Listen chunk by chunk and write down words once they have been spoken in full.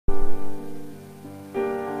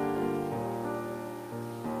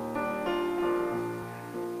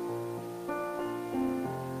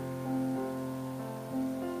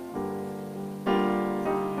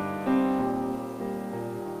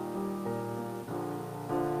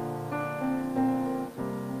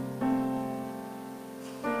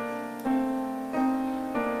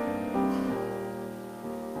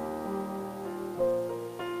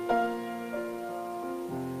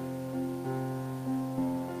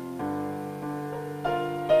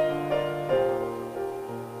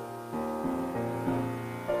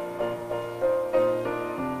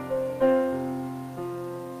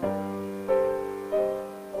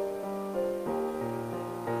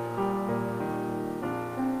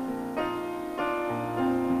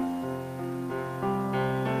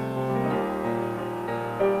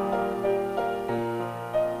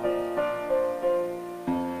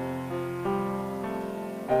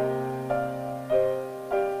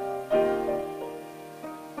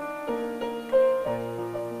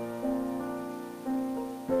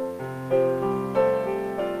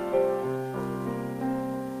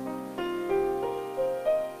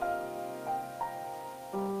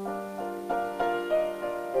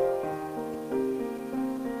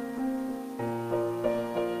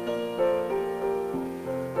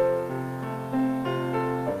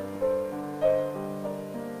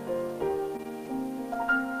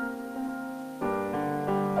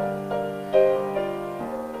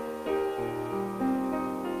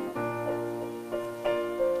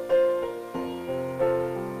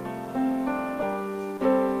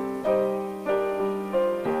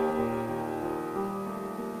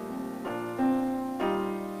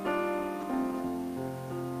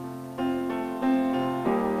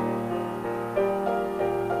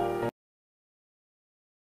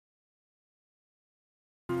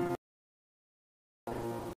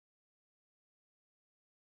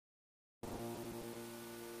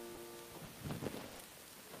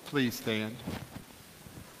Please stand.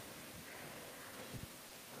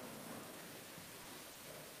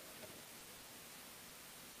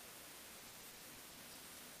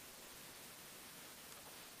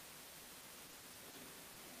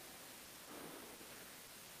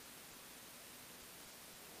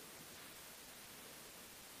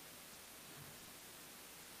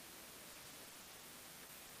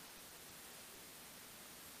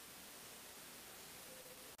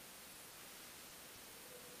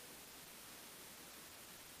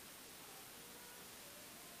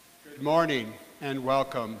 Good morning and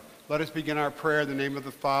welcome. Let us begin our prayer in the name of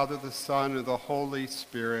the Father, the Son, and the Holy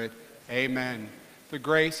Spirit. Amen. The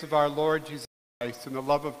grace of our Lord Jesus Christ and the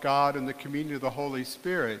love of God and the communion of the Holy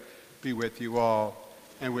Spirit be with you all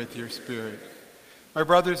and with your spirit. My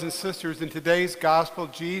brothers and sisters, in today's gospel,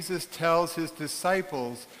 Jesus tells his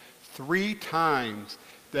disciples 3 times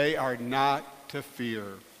they are not to fear.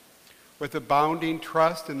 With abounding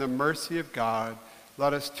trust in the mercy of God,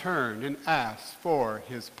 let us turn and ask for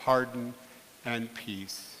his pardon and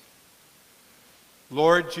peace.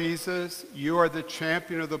 Lord Jesus, you are the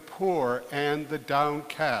champion of the poor and the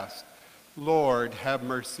downcast. Lord, have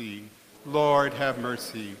mercy. Lord, have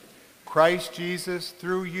mercy. Christ Jesus,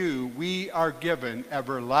 through you, we are given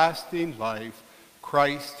everlasting life.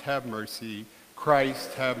 Christ, have mercy.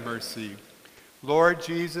 Christ, have mercy. Lord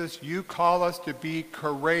Jesus, you call us to be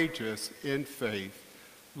courageous in faith.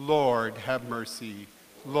 Lord, have mercy.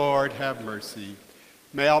 Lord, have mercy.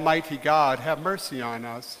 May Almighty God have mercy on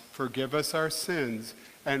us, forgive us our sins,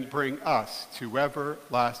 and bring us to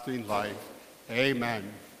everlasting life.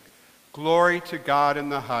 Amen. Glory to God in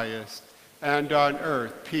the highest, and on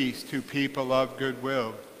earth peace to people of good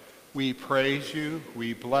will. We praise you,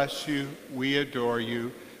 we bless you, we adore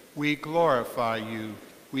you, we glorify you.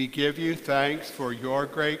 We give you thanks for your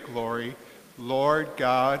great glory, Lord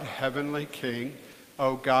God, heavenly King,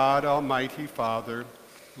 O God, almighty Father,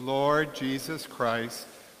 Lord Jesus Christ,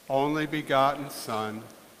 only begotten Son,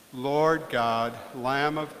 Lord God,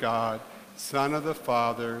 Lamb of God, Son of the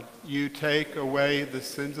Father, you take away the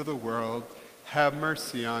sins of the world, have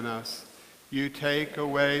mercy on us. You take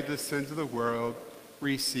away the sins of the world,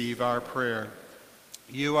 receive our prayer.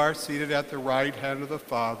 You are seated at the right hand of the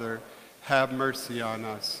Father, have mercy on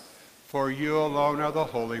us. For you alone are the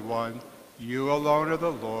Holy One, you alone are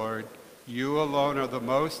the Lord, you alone are the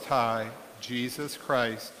Most High, Jesus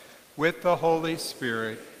Christ, with the Holy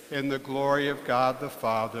Spirit, in the glory of God the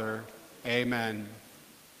Father. Amen.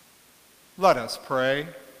 Let us pray.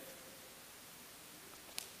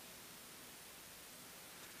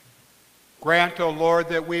 Grant, O Lord,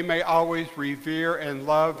 that we may always revere and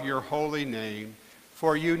love your holy name,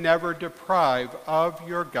 for you never deprive of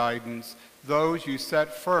your guidance those you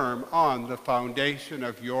set firm on the foundation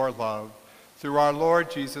of your love. Through our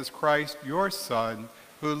Lord Jesus Christ, your Son,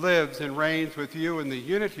 who lives and reigns with you in the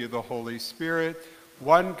unity of the Holy Spirit,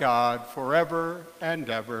 one God, forever and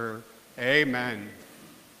ever. Amen.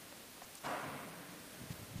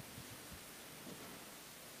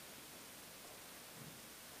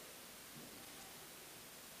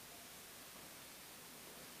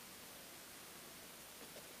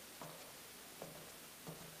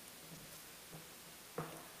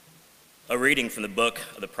 A reading from the book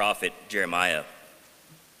of the prophet Jeremiah.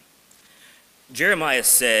 Jeremiah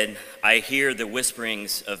said, I hear the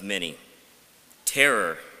whisperings of many,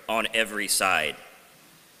 terror on every side.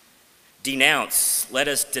 Denounce, let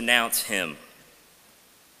us denounce him.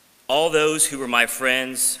 All those who were my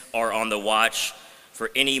friends are on the watch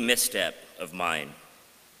for any misstep of mine.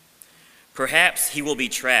 Perhaps he will be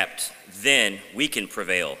trapped, then we can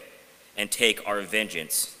prevail and take our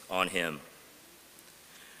vengeance on him.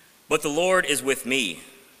 But the Lord is with me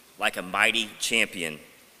like a mighty champion.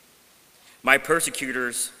 My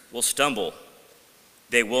persecutors will stumble,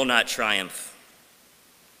 they will not triumph.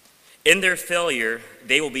 In their failure,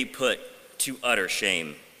 they will be put to utter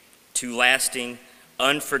shame, to lasting,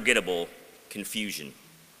 unforgettable confusion.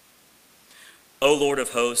 O Lord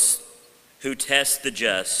of hosts, who tests the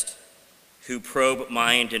just, who probe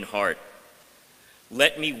mind and heart,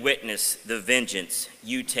 let me witness the vengeance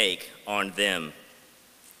you take on them.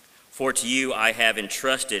 For to you I have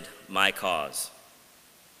entrusted my cause.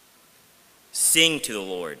 Sing to the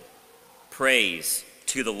Lord, praise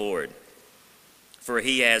to the Lord, for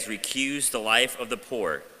he has recused the life of the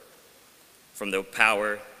poor from the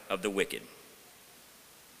power of the wicked.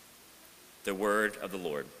 The word of the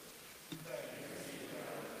Lord.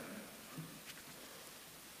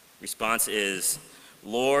 Response is,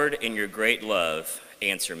 Lord, in your great love,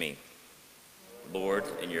 answer me. Lord,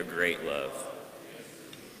 in your great love.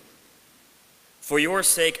 For your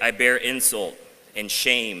sake I bear insult, and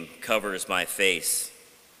shame covers my face.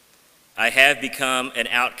 I have become an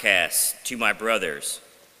outcast to my brothers,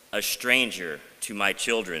 a stranger to my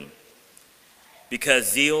children,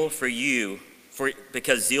 because zeal for your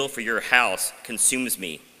house consumes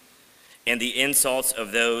me, and the insults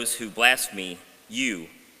of those who blaspheme you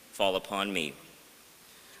fall upon me.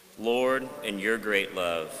 Lord, in your great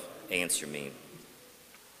love, answer me.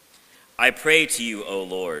 I pray to you, O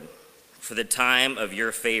Lord, for the time of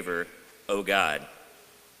your favor, O God.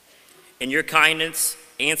 In your kindness,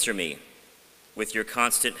 answer me with your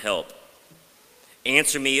constant help.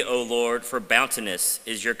 Answer me, O Lord, for bounteous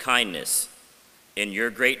is your kindness. In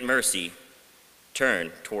your great mercy,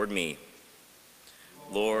 turn toward me.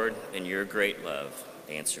 Lord, in your great love,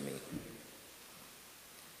 answer me.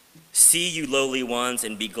 See, you lowly ones,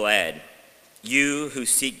 and be glad. You who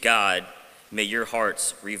seek God, may your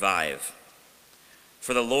hearts revive.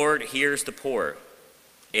 For the Lord hears the poor,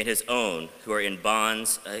 and his own who are in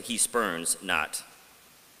bonds he spurns not.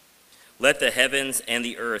 Let the heavens and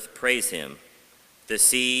the earth praise him, the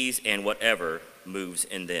seas and whatever moves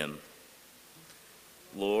in them.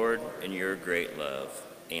 Lord, in your great love,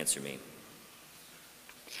 answer me.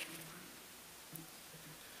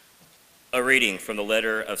 A reading from the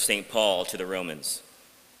letter of St. Paul to the Romans.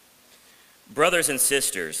 Brothers and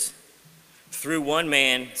sisters, through one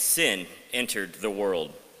man sin entered the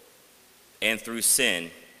world, and through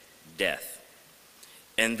sin death.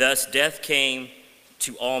 And thus death came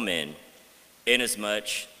to all men, inasmuch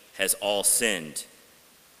as all sinned.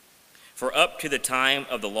 For up to the time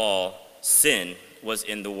of the law, sin was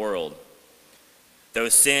in the world, though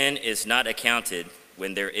sin is not accounted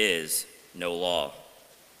when there is no law.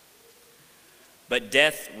 But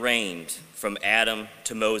death reigned from Adam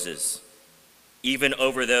to Moses, even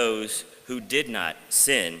over those who did not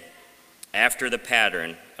sin after the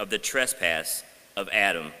pattern of the trespass of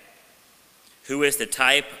Adam, who is the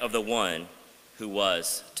type of the one who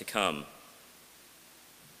was to come.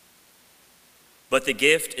 But the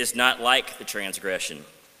gift is not like the transgression.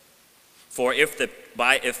 For if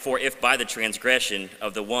by the transgression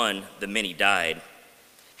of the one the many died,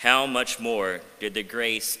 how much more did the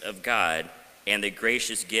grace of God and the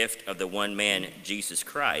gracious gift of the one man, Jesus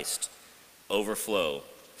Christ, overflow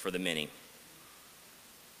for the many.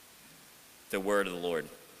 The word of the Lord.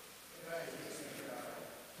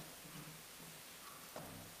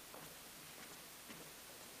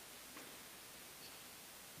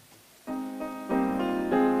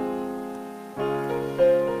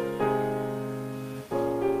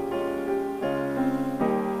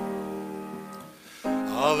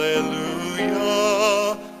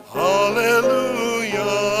 Hallelujah, hallelujah,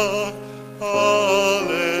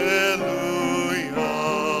 hallelujah.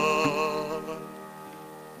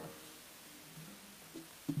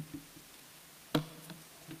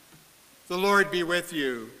 The Lord be with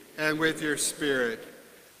you and with your spirit.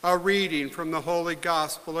 A reading from the Holy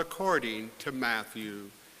Gospel according to Matthew.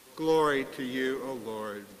 Glory to you, O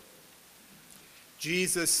Lord.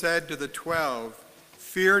 Jesus said to the 12,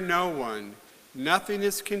 "Fear no one. Nothing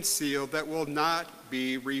is concealed that will not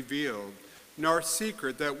be revealed, nor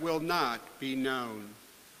secret that will not be known.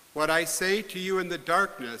 What I say to you in the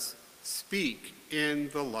darkness, speak in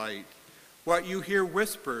the light. What you hear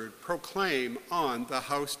whispered, proclaim on the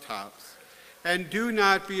housetops. And do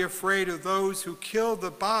not be afraid of those who kill the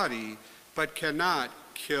body, but cannot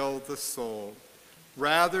kill the soul.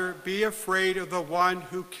 Rather, be afraid of the one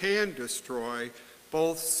who can destroy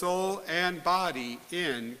both soul and body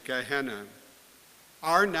in Gehenna.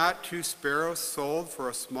 Are not 2 sparrows sold for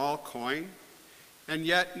a small coin? And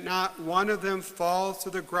yet not one of them falls to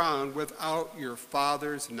the ground without your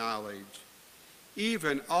Father's knowledge.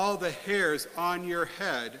 Even all the hairs on your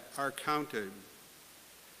head are counted.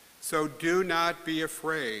 So do not be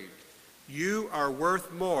afraid. You are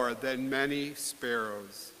worth more than many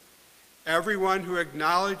sparrows. Everyone who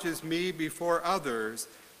acknowledges me before others,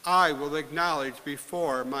 I will acknowledge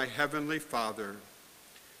before my heavenly Father.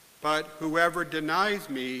 But whoever denies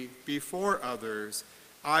me before others,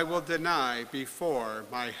 I will deny before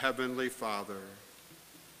my heavenly Father."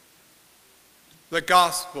 The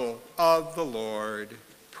Gospel of the Lord.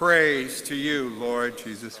 Praise to you, Lord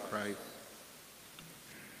Jesus Christ.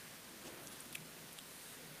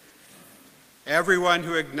 Everyone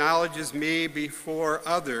who acknowledges me before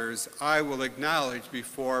others, I will acknowledge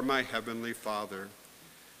before my heavenly Father.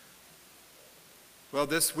 Well,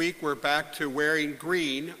 this week we're back to wearing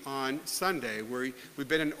green on Sunday. We've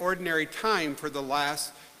been in ordinary time for the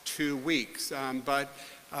last 2 weeks, but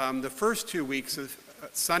the first 2 weeks of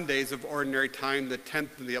Sundays of ordinary time, the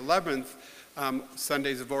 10th and the 11th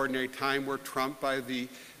Sundays of ordinary time, were trumped by the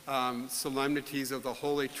solemnities of the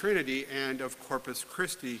Holy Trinity and of Corpus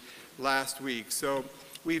Christi last week. So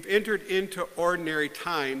we've entered into ordinary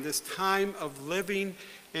time, this time of living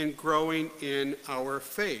and growing in our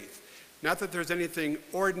faith. Not that there's anything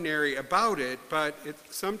ordinary about it, but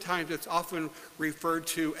sometimes it's often referred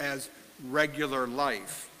to as regular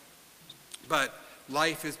life. But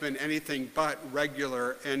life has been anything but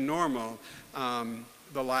regular and normal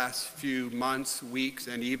the last few months, weeks,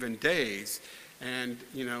 and even days. And,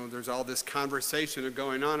 there's all this conversation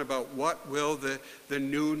going on about what will the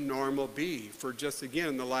new normal be. For just,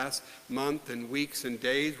 again, the last month and weeks and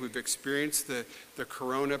days, we've experienced the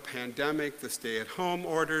corona pandemic, the stay-at-home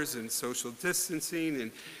orders and social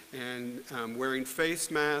distancing and wearing face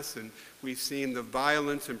masks. And we've seen the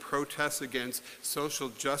violence and protests against social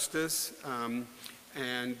justice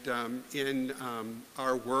in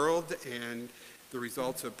our world, and the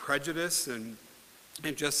results of prejudice. And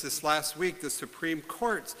just this last week, the Supreme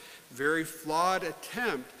Court's very flawed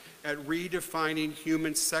attempt at redefining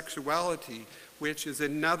human sexuality, which is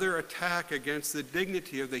another attack against the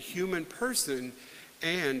dignity of the human person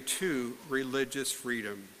and to religious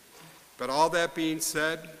freedom. But all that being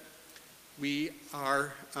said, we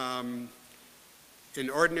are in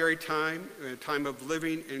ordinary time, a time of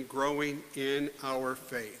living and growing in our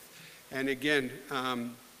faith. And again,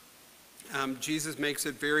 Jesus makes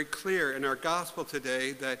it very clear in our gospel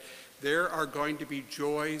today that there are going to be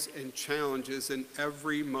joys and challenges in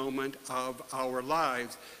every moment of our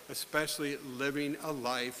lives, especially living a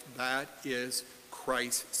life that is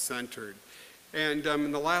Christ-centered. And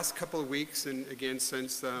in the last couple of weeks, and again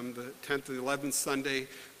since the 10th and 11th Sunday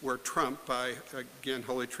were trumped by, again,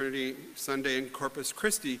 Holy Trinity Sunday and Corpus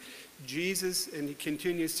Christi, Jesus, and he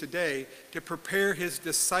continues today, to prepare his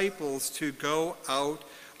disciples to go out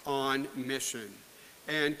on mission.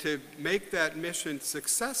 And to make that mission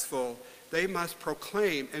successful, they must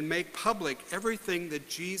proclaim and make public everything that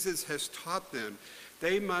Jesus has taught them.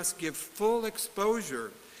 They must give full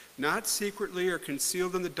exposure, not secretly or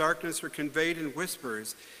concealed in the darkness or conveyed in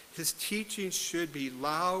whispers. His teachings should be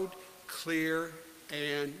loud, clear,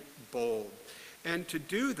 and bold. And to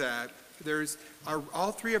do that,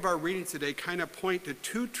 all three of our readings today kind of point to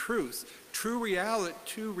two truths, two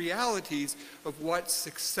realities of what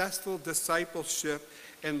successful discipleship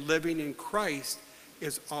and living in Christ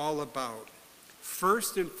is all about.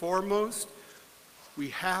 First and foremost, we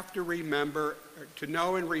have to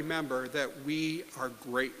know and remember that we are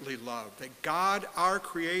greatly loved, that God, our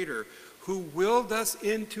Creator, who willed us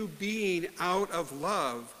into being out of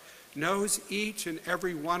love, knows each and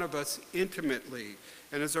every one of us intimately.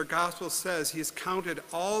 And as our gospel says, he has counted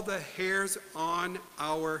all the hairs on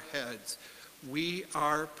our heads. We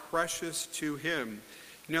are precious to him.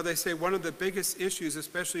 They say one of the biggest issues,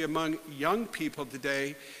 especially among young people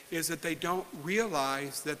today, is that they don't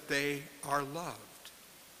realize that they are loved.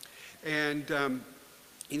 And,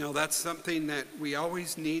 that's something that we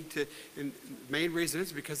always need to, and the main reason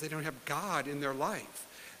is because they don't have God in their life.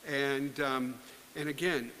 And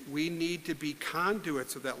again, we need to be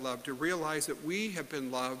conduits of that love, to realize that we have been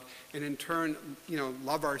loved, and in turn,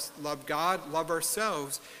 love God, love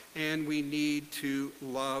ourselves, and we need to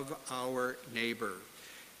love our neighbor.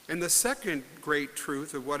 And the second great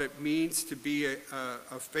truth of what it means to be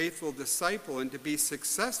a faithful disciple and to be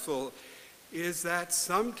successful is that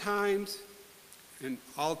sometimes, and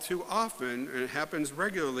all too often, and it happens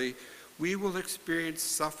regularly, we will experience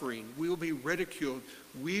suffering. We will be ridiculed.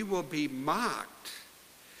 We will be mocked.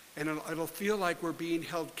 And it'll feel like we're being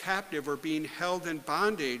held captive or being held in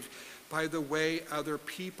bondage by the way other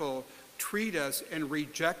people treat us and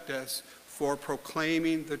reject us for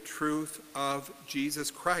proclaiming the truth of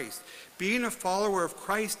Jesus Christ. Being a follower of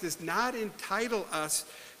Christ does not entitle us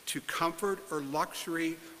to comfort or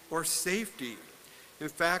luxury or safety. In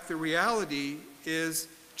fact, the reality is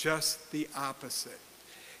just the opposite.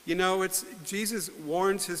 Jesus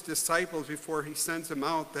warns his disciples before he sends them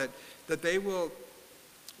out that they will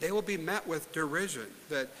be met with derision,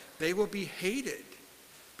 that they will be hated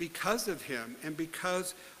because of him and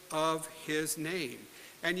because of his name.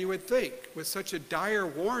 And you would think, with such a dire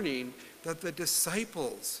warning, that the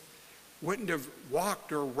disciples wouldn't have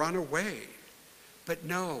walked or run away. But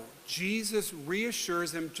no, Jesus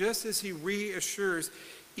reassures them just as he reassures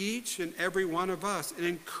each and every one of us and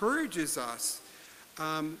encourages us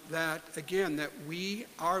that we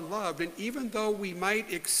are loved. And even though we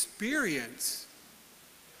might experience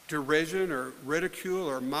derision or ridicule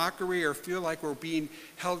or mockery or feel like we're being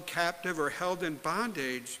held captive or held in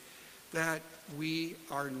bondage, that we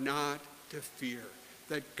are not to fear,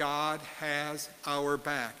 that God has our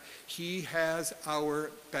back. He has our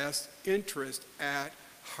best interest at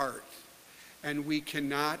heart, and we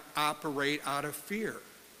cannot operate out of fear.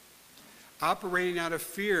 Operating out of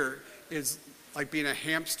fear is like being a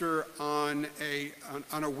hamster on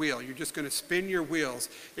a wheel. You're just going to spin your wheels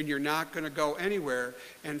and you're not going to go anywhere.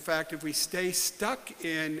 In fact, if we stay stuck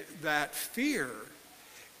in that fear,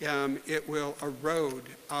 it will erode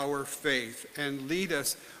our faith and lead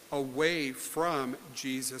us away from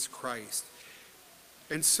Jesus Christ.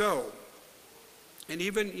 And so, and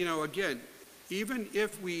even, again, even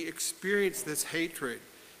if we experience this hatred,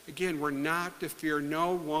 again, we're not to fear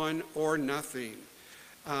no one or nothing.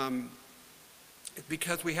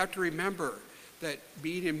 Because we have to remember that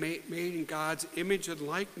being made in God's image and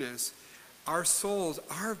likeness, our souls,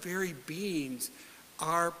 our very beings,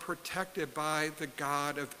 are protected by the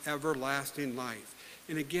God of everlasting life.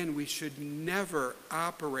 And again, we should never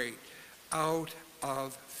operate out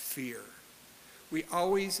of fear. We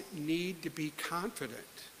always need to be confident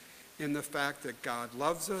in the fact that God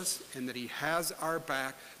loves us and that he has our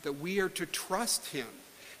back, that we are to trust him.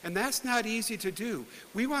 And that's not easy to do.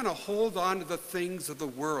 We want to hold on to the things of the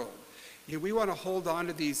world. We want to hold on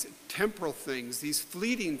to these temporal things, these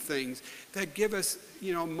fleeting things that give us,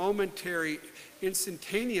 momentary,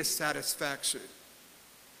 instantaneous satisfaction.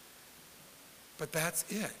 But that's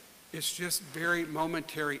it. It's just very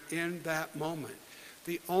momentary in that moment.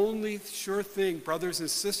 The only sure thing, brothers and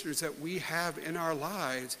sisters, that we have in our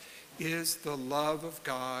lives is the love of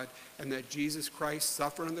God, and that Jesus Christ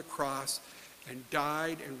suffered on the cross and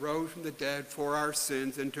died and rose from the dead for our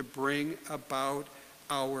sins and to bring about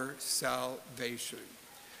our salvation.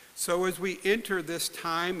 So as we enter this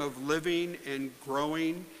time of living and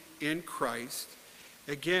growing in Christ,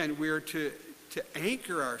 again, we are to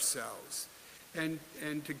anchor ourselves and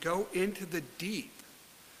to go into the deep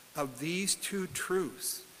of these two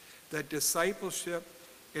truths, that discipleship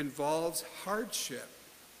involves hardship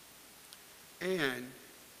and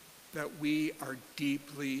that we are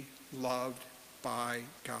deeply loved by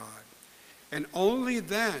God. And only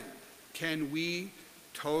then can we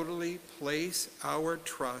totally place our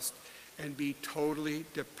trust and be totally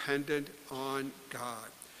dependent on God.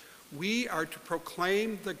 We are to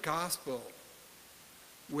proclaim the gospel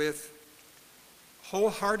with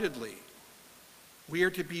wholeheartedly. We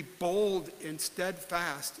are to be bold and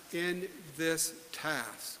steadfast in this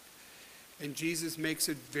task. And Jesus makes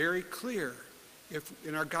it very clear, if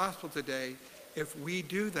in our gospel today, if we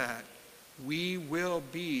do that, we will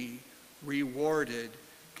be rewarded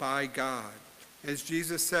by God. As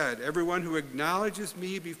Jesus said, everyone who acknowledges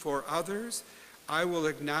me before others, I will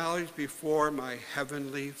acknowledge before my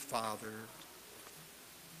heavenly Father.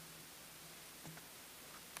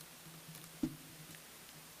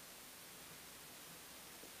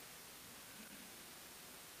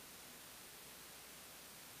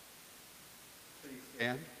 Please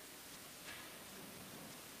stand.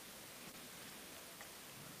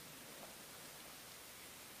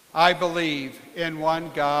 I believe in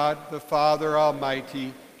one God, the Father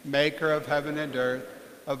Almighty, maker of heaven and earth,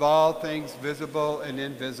 of all things visible and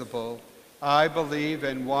invisible. I believe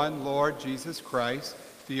in one Lord Jesus Christ,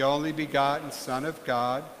 the only begotten Son of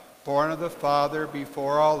God, born of the Father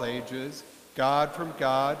before all ages, God from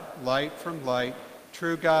God, light from light,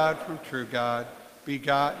 true God from true God,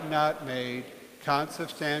 begotten, not made,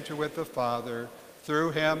 consubstantial with the Father.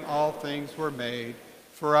 Through him all things were made.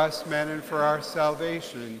 For us men and for our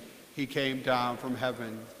salvation, he came down from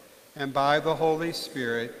heaven, and by the Holy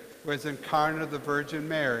Spirit was incarnate of the Virgin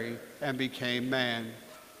Mary and became man.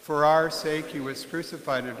 For our sake he was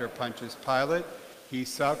crucified under Pontius Pilate. He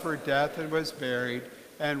suffered death and was buried,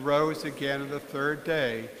 and rose again on the third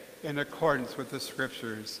day in accordance with the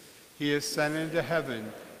Scriptures. He ascended into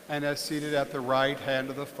heaven and is seated at the right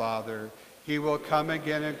hand of the Father. He will come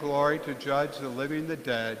again in glory to judge the living and the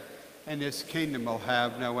dead, and his kingdom will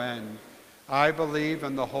have no end. I believe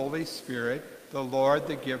in the Holy Spirit, the Lord,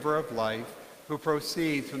 the giver of life, who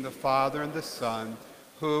proceeds from the Father and the Son,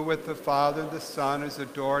 who with the Father and the Son is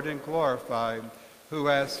adored and glorified, who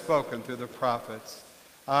has spoken through the prophets.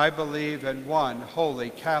 I believe in one holy,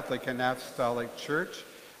 Catholic, and Apostolic Church.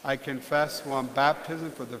 I confess one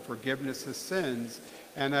baptism for the forgiveness of sins,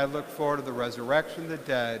 and I look forward to the resurrection of the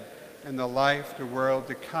dead and the life, the world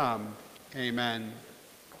to come. Amen.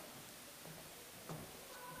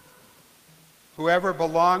 Whoever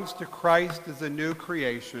belongs to Christ is a new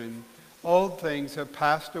creation. Old things have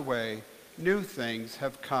passed away, new things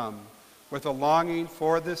have come. With a longing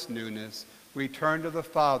for this newness, we turn to the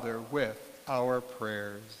Father with our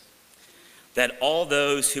prayers. That all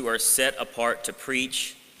those who are set apart to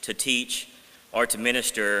preach, to teach, or to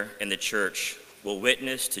minister in the church will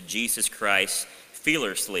witness to Jesus Christ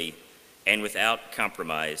fearlessly and without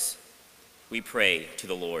compromise. We pray to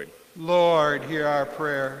the Lord. Lord, hear our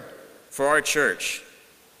prayer. For our church,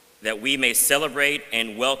 that we may celebrate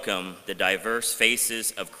and welcome the diverse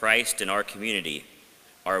faces of Christ in our community,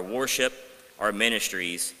 our worship, our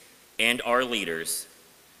ministries, and our leaders,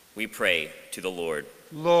 we pray to the Lord.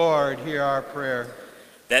 Lord, hear our prayer.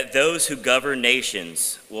 That those who govern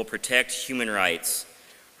nations will protect human rights,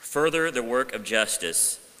 further the work of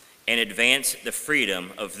justice, and advance the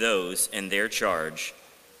freedom of those in their charge,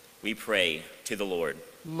 we pray to the Lord.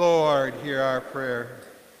 Lord, hear our prayer.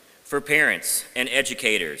 For parents and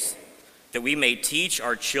educators, that we may teach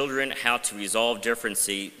our children how to resolve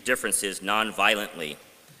differences non-violently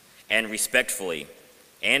and respectfully,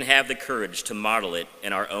 and have the courage to model it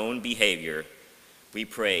in our own behavior, we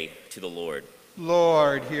pray to the Lord.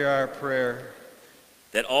 Lord, hear our prayer.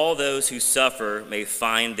 That all those who suffer may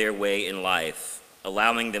find their way in life,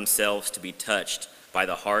 allowing themselves to be touched by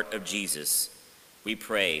the heart of Jesus, we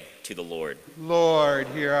pray to the Lord. Lord,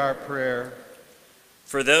 hear our prayer.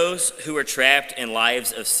 For those who are trapped in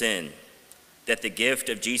lives of sin, that the gift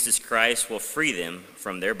of Jesus Christ will free them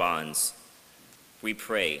from their bonds, we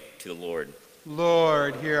pray to the Lord.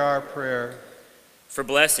 Lord, hear our prayer. For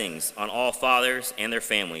blessings on all fathers and their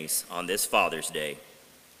families on this Father's Day,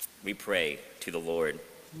 we pray to the Lord.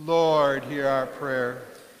 Lord, hear our prayer.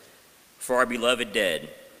 For our beloved dead,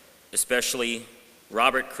 especially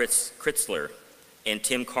Robert Kritzler and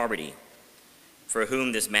Tim Carmody, for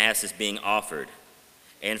whom this Mass is being offered,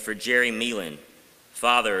 and for Jerry Meelan,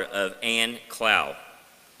 father of Anne Clow,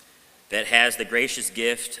 that has the gracious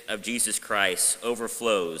gift of Jesus Christ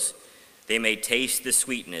overflows, they may taste the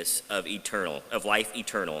sweetness of life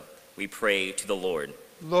eternal, we pray to the Lord.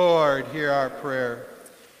 Lord, hear our prayer.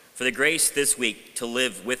 For the grace this week to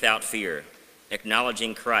live without fear,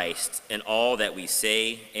 acknowledging Christ in all that we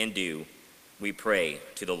say and do, we pray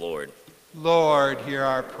to the Lord. Lord, hear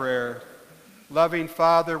our prayer. Loving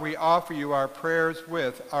Father, we offer you our prayers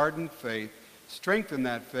with ardent faith. Strengthen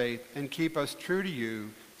that faith and keep us true to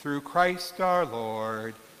you through Christ our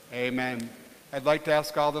Lord. Amen. I'd like to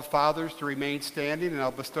ask all the fathers to remain standing, and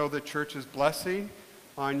I'll bestow the church's blessing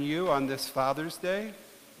on you on this Father's Day.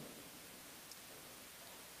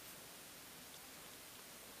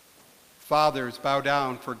 Fathers, bow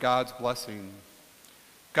down for God's blessing.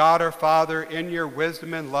 God our Father, in your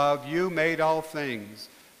wisdom and love, you made all things.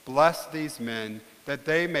 Bless these men, that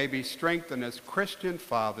they may be strengthened as Christian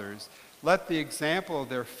fathers. Let the example of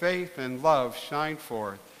their faith and love shine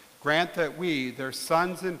forth. Grant that we, their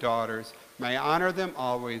sons and daughters, may honor them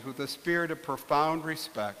always with a spirit of profound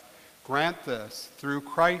respect. Grant this through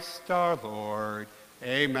Christ our Lord.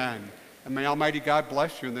 Amen. And may Almighty God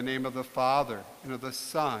bless you in the name of the Father, and of the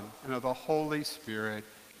Son, and of the Holy Spirit.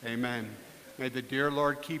 Amen. May the dear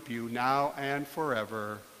Lord keep you now and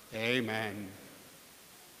forever. Amen.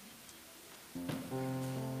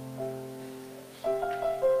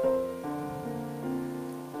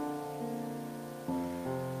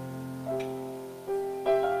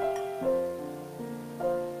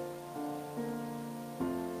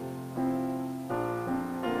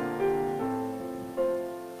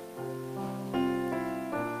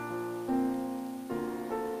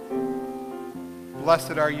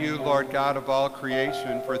 Blessed are you, Lord God of all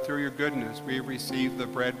creation, for through your goodness we receive the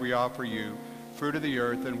bread we offer you, fruit of the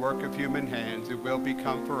earth and work of human hands. It will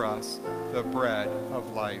become for us the bread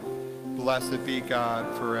of life. Blessed be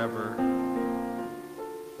God forever.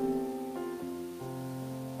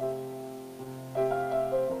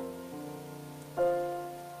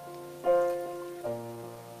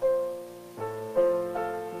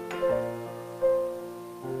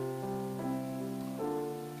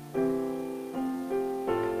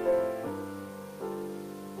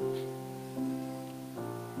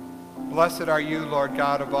 Blessed are you, Lord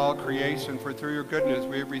God of all creation, for through your goodness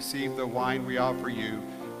we have received the wine we offer you,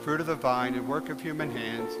 fruit of the vine and work of human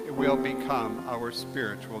hands. It will become our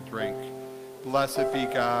spiritual drink. Blessed be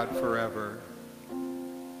God forever.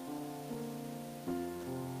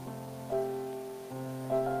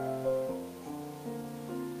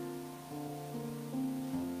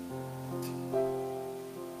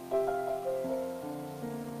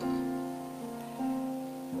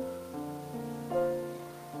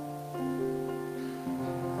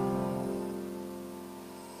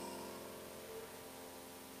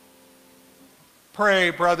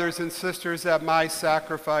 Pray, brothers and sisters, that my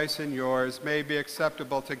sacrifice and yours may be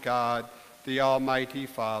acceptable to God, the Almighty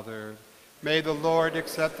Father. May the Lord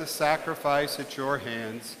accept the sacrifice at your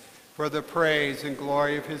hands for the praise and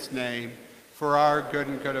glory of his name, for our good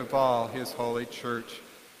and good of all his holy church.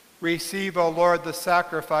 Receive, O Lord, the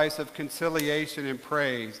sacrifice of conciliation and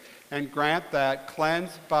praise, and grant that,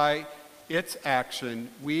 cleansed by its action,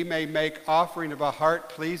 we may make offering of a heart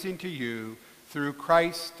pleasing to you, through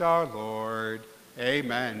Christ our Lord.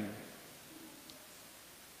 Amen.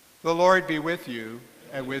 The Lord be with you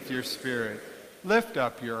and with your spirit. Lift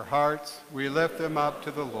up your hearts. We lift them up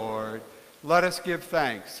to the Lord. Let us give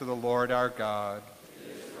thanks to the Lord our God.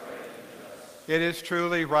 It is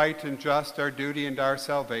truly right and just, our duty and our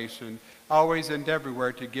salvation, always and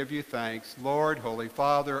everywhere to give you thanks, Lord, Holy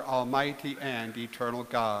Father, Almighty and eternal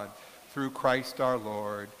God, through Christ our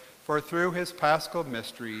Lord. For through his paschal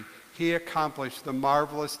mystery, he accomplished the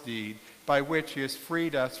marvelous deed by which he has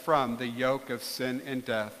freed us from the yoke of sin and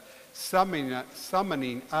death,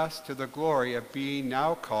 summoning us to the glory of being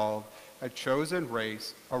now called a chosen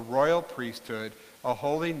race, a royal priesthood, a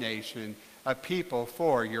holy nation, a people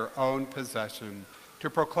for your own possession, to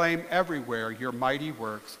proclaim everywhere your mighty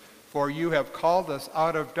works, for you have called us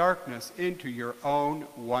out of darkness into your own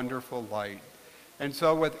wonderful light. And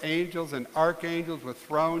so with angels and archangels, with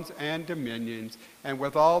thrones and dominions, and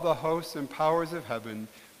with all the hosts and powers of heaven,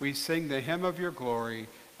 we sing the hymn of your glory,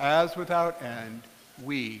 as without end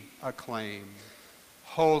we acclaim.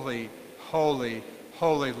 Holy, holy,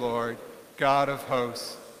 holy Lord, God of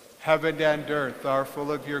hosts, heaven and earth are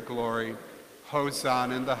full of your glory.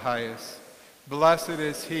 Hosanna in the highest. Blessed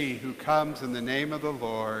is he who comes in the name of the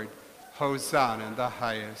Lord. Hosanna in the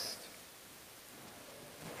highest.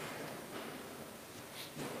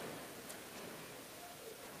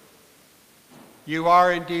 You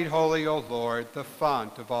are indeed holy, O Lord, the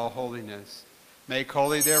font of all holiness. Make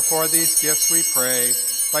holy, therefore, these gifts, we pray,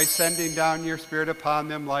 by sending down your Spirit upon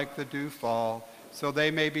them like the dewfall, so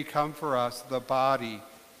they may become for us the body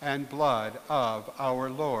and blood of our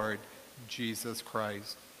Lord Jesus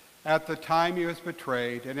Christ. At the time he was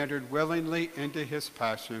betrayed and entered willingly into his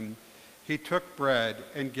passion, he took bread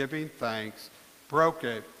and giving thanks, broke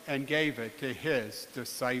it and gave it to his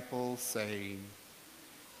disciples, saying,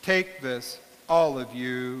 "Take this, all of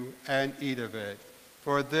you, and eat of it,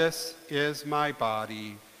 for this is my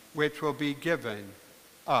body, which will be given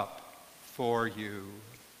up for you."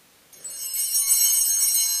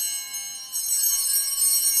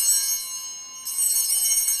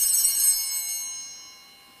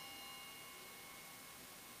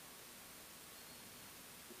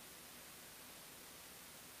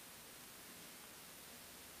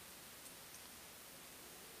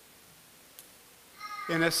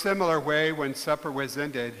 In a similar way, when supper was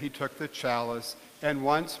ended, he took the chalice, and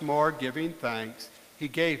once more giving thanks, he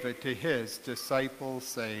gave it to his disciples,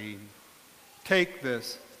 saying, "Take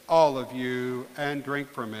this, all of you, and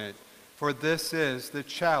drink from it, for this is the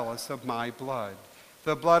chalice of my blood,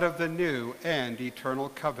 the blood of the new and eternal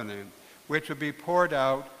covenant, which will be poured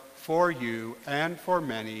out for you and for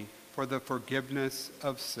many for the forgiveness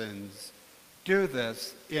of sins. Do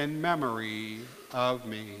this in memory of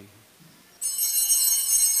me."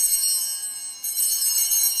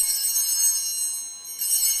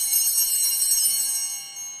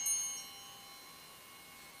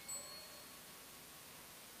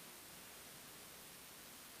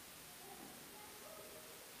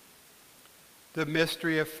 The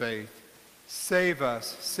mystery of faith. Save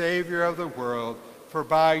us, Savior of the world, for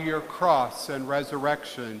by your cross and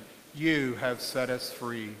resurrection you have set us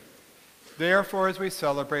free. Therefore, as we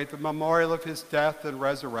celebrate the memorial of his death and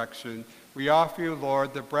resurrection, we offer you,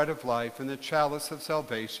 Lord, the bread of life and the chalice of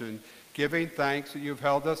salvation, giving thanks that you've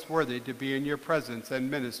held us worthy to be in your presence and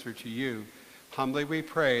minister to you. Humbly we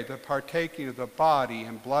pray that partaking of the body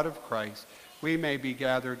and blood of Christ, we may be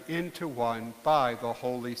gathered into one by the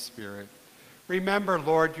Holy Spirit. Remember,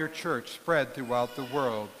 Lord, your church spread throughout the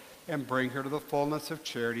world, and bring her to the fullness of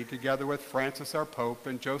charity, together with Francis our Pope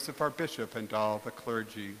and Joseph our Bishop and all the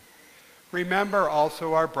clergy. Remember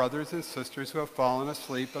also our brothers and sisters who have fallen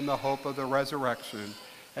asleep in the hope of the resurrection,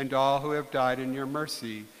 and all who have died in your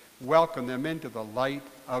mercy. Welcome them into the light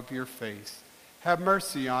of your face. Have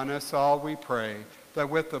mercy on us all, we pray, that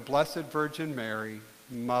with the Blessed Virgin Mary,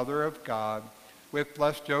 Mother of God, with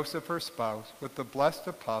blessed Joseph her spouse, with the blessed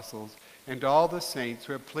apostles, and all the saints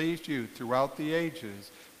who have pleased you throughout the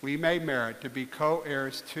ages, we may merit to be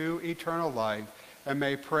co-heirs to eternal life, and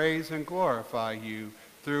may praise and glorify you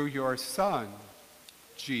through your Son,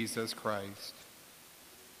 Jesus Christ.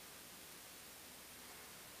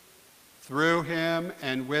 Through him,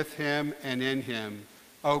 and with him, and in him,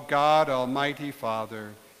 O God, Almighty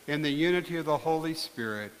Father, in the unity of the Holy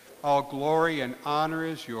Spirit, all glory and honor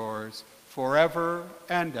is yours, forever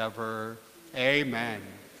and ever. Amen.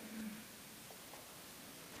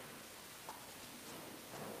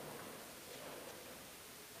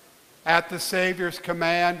 At the Savior's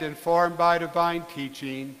command, informed by divine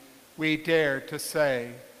teaching, we dare to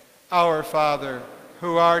say, Our Father,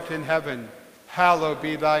 who art in heaven, hallowed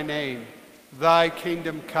be thy name. Thy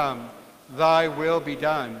kingdom come, thy will be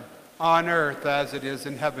done, on earth as it is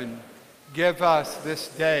in heaven. Give us this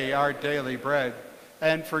day our daily bread,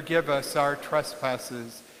 and forgive us our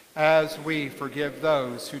trespasses, as we forgive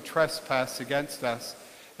those who trespass against us.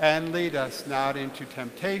 And lead us not into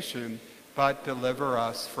temptation, but deliver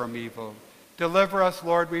us from evil. Deliver us,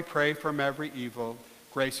 Lord, we pray, from every evil.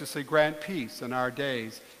 Graciously grant peace in our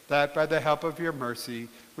days, that by the help of your mercy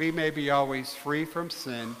we may be always free from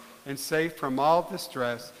sin and safe from all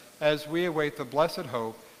distress, as we await the blessed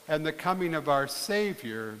hope and the coming of our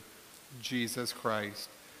Savior, Jesus Christ.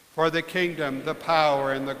 For the kingdom, the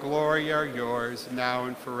power, and the glory are yours, now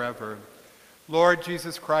and forever. Lord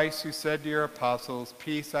Jesus Christ, who said to your apostles,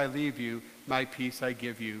 "Peace I leave you, my peace I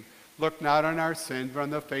give you," look not on our sins, but on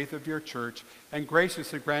the faith of your church, and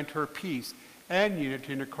graciously grant her peace and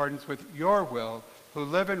unity in accordance with your will, who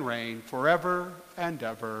live and reign forever and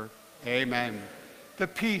ever. Amen. The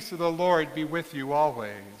peace of the Lord be with you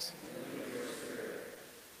always.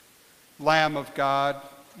 Lamb of God,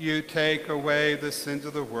 you take away the sins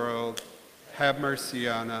of the world, have mercy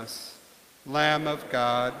on us. Lamb of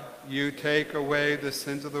God, you take away the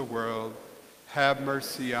sins of the world, have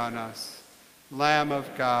mercy on us. Lamb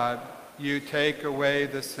of God, you take away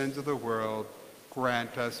the sins of the world,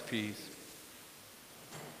 grant us peace.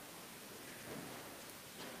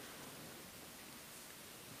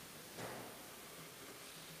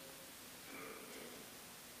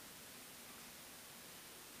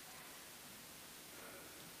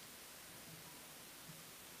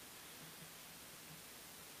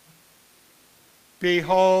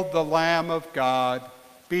 Behold the Lamb of God.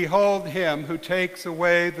 Behold him who takes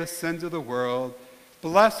away the sins of the world.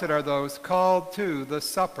 Blessed are those called to the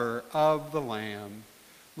supper of the Lamb.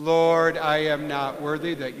 Lord, I am not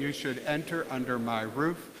worthy that you should enter under my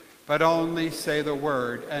roof, but only say the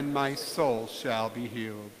word, and my soul shall be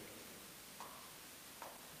healed.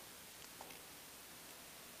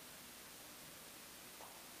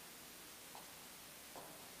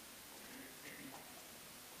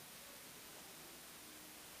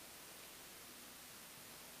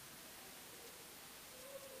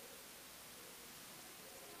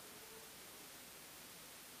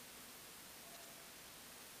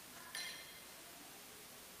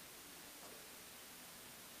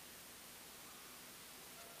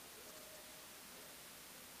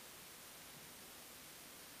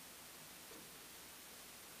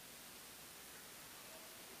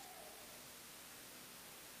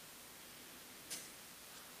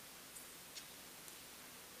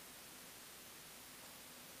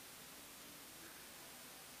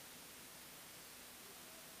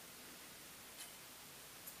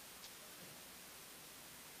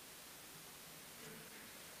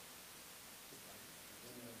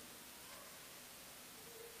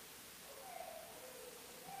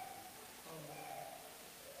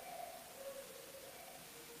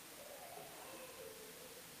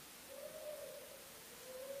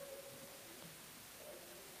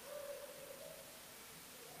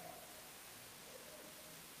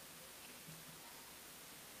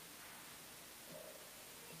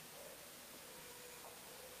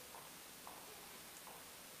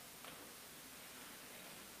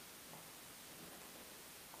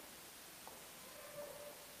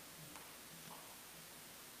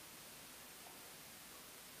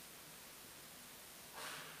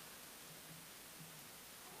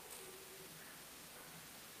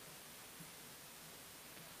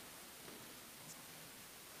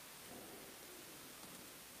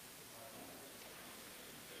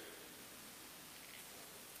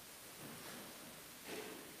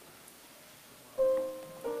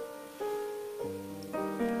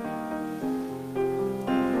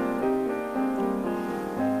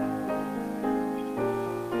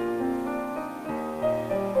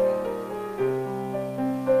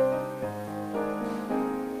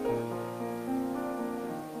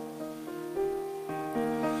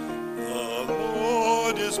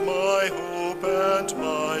 is my hope and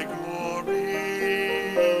my glory.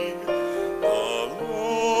 The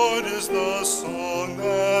Lord is the song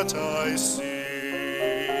that I sing.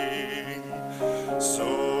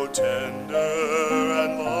 So tender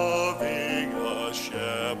and loving a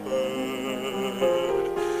shepherd,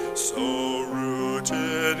 so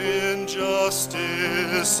rooted in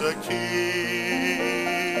justice a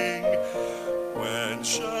king. When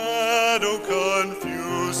shadow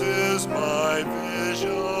confuses my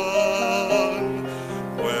vision,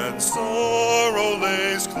 when sorrow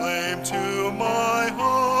lays claim to my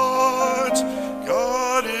heart,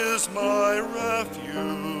 God is my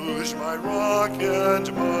refuge, my rock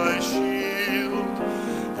and my shield.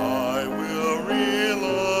 I will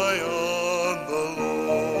rely on the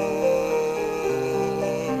Lord.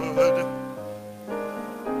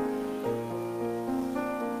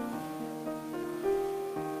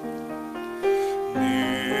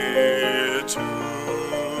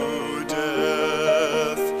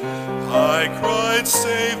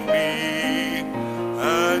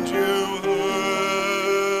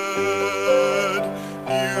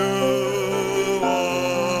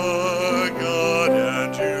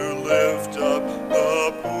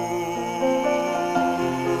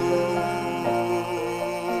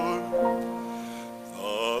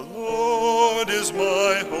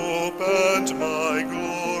 my hope and my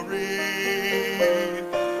glory.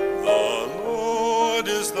 The Lord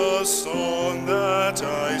is the song that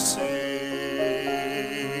I sing,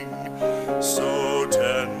 so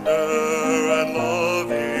tender and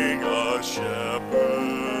loving a shepherd,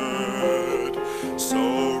 so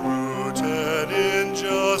rooted in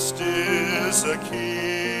justice a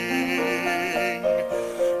king.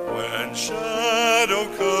 When shadow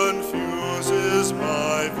confuses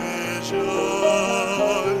my vision,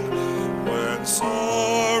 when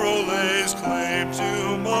sorrow lays claim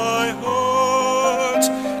to my heart,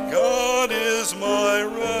 God is my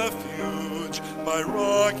refuge, my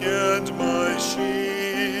rock and my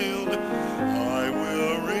shield. I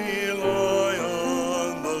will rely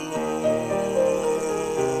on the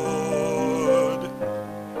Lord.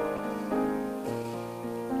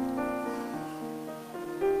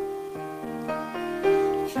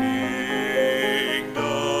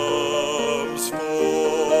 Kingdoms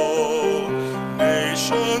fall,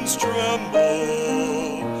 nations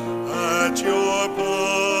tremble at your power.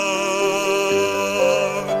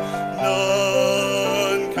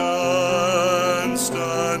 None can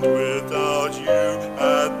stand without you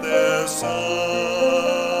at their side.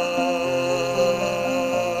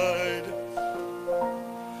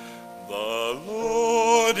 The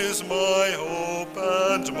Lord is my hope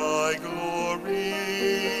and my glory.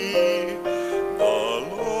 The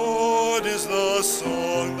Lord is the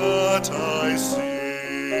song that I sing,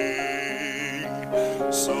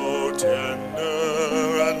 so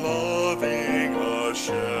tender and loving a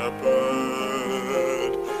shepherd,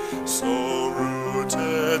 so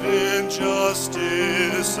rooted in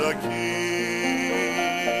justice a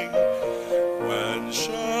king. When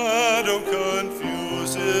shadow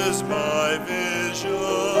confuses my vision,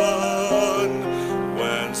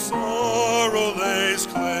 when sorrow lays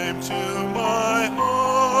claim to my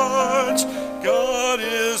heart, God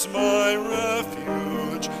is my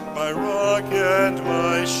refuge, my rock and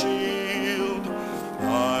my shield.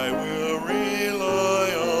 I will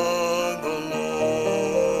rely on the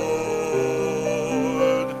Lord.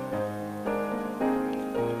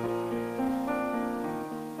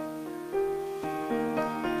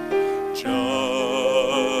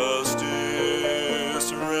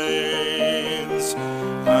 Justice reigns,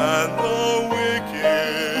 and the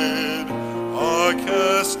wicked are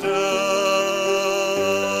cast down.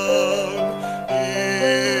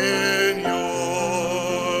 In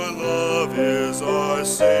your love is our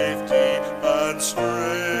safety and strength.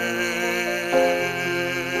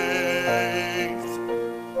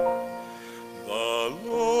 The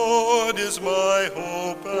Lord is my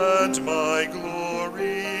hope and my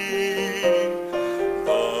glory.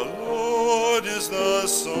 The Lord is the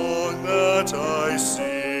song that I sing,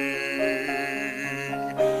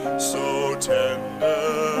 so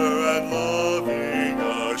tender and loving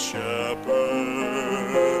a shepherd,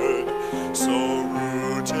 so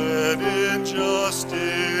rooted in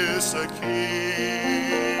justice a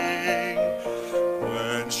king.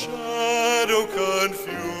 When shadow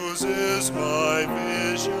confuses my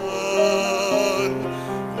vision,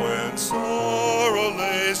 when sorrow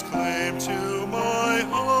lays claim to my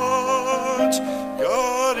heart,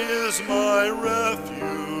 God is my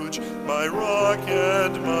refuge, my rock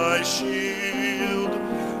and my shield.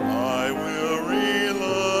 I will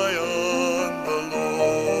rely on the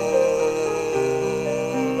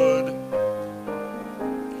Lord.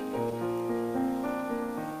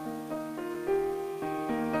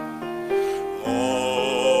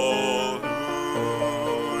 All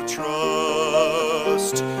who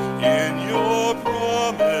trust in your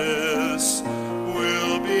promise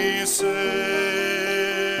will be saved,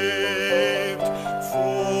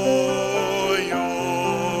 for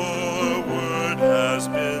your word has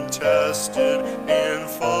been tested in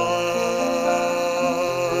fire.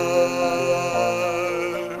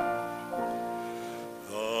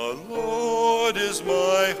 The Lord is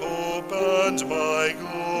my hope and my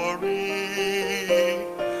glory.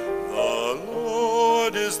 The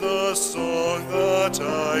Lord is the song that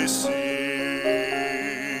I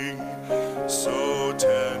sing, so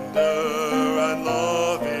tender and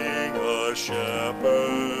loving a shepherd,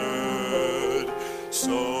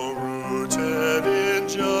 so rooted in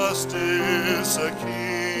justice a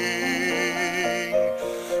king.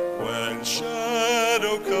 When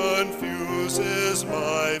shadow confuses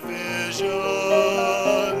my vision,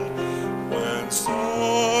 when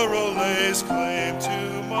sorrow lays claim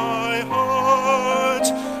to my heart,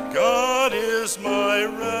 God is my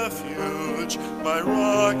refuge, my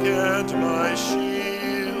rock and my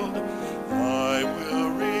shield. I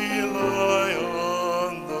will rely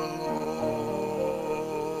on the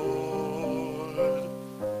Lord.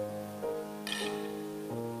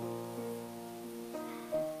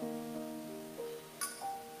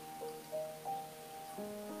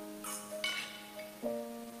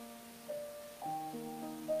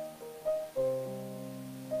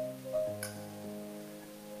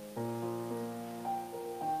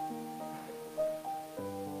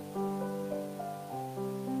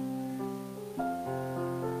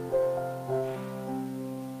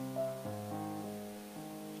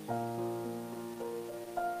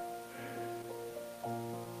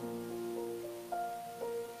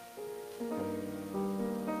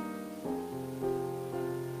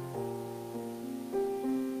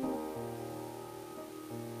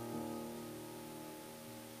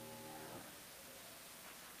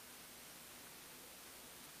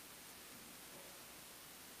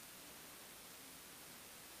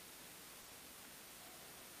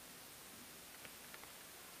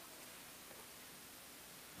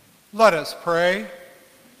 Let us pray.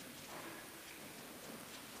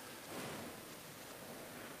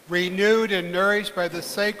 Renewed and nourished by the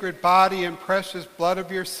sacred body and precious blood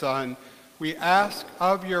of your Son, we ask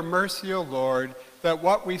of your mercy, O Lord, that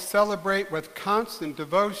what we celebrate with constant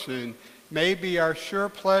devotion may be our sure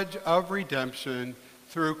pledge of redemption.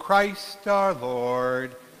 Through Christ our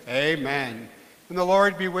Lord. Amen. And the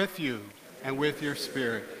Lord be with you and with your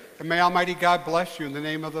spirit. And may Almighty God bless you in the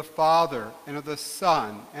name of the Father, and of the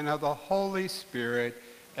Son, and of the Holy Spirit.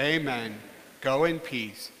 Amen. Go in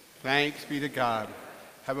peace. Thanks be to God.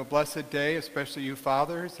 Have a blessed day, especially you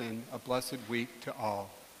fathers, and a blessed week to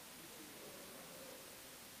all.